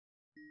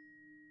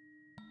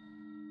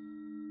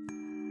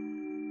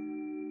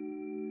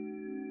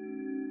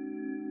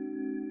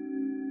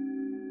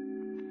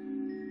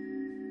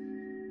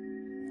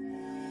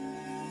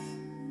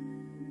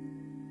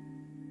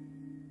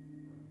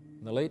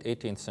the late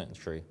 18th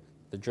century,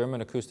 the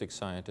German acoustic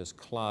scientist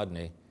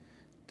Chladni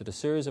did a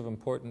series of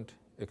important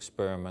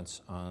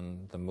experiments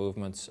on the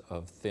movements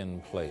of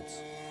thin plates.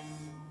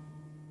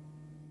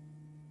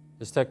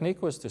 His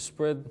technique was to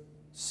spread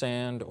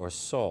sand or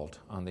salt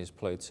on these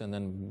plates and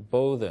then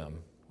bow them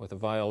with a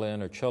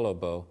violin or cello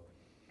bow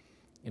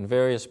in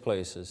various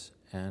places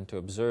and to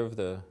observe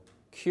the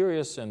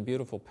curious and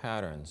beautiful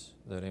patterns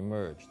that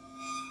emerged.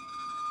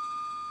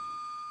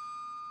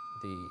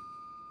 The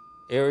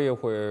area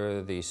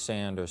where the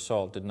sand or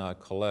salt did not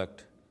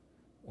collect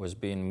was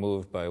being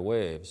moved by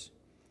waves,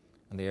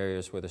 and the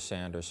areas where the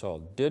sand or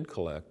salt did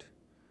collect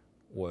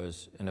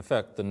was, in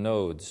effect, the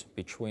nodes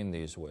between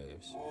these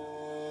waves.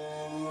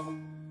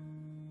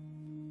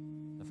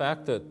 The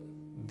fact that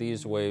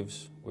these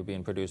waves were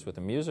being produced with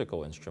a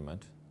musical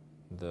instrument,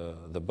 the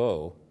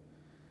bow,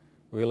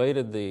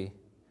 related the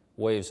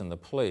waves in the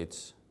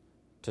plates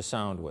to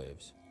sound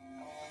waves.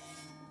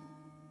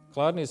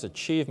 Chladni's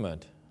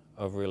achievement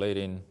of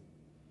relating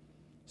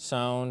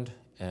sound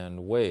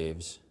and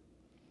waves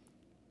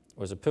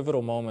was a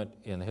pivotal moment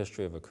in the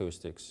history of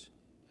acoustics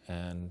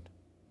and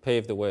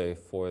paved the way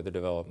for the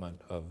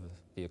development of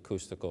the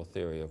acoustical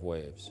theory of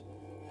waves.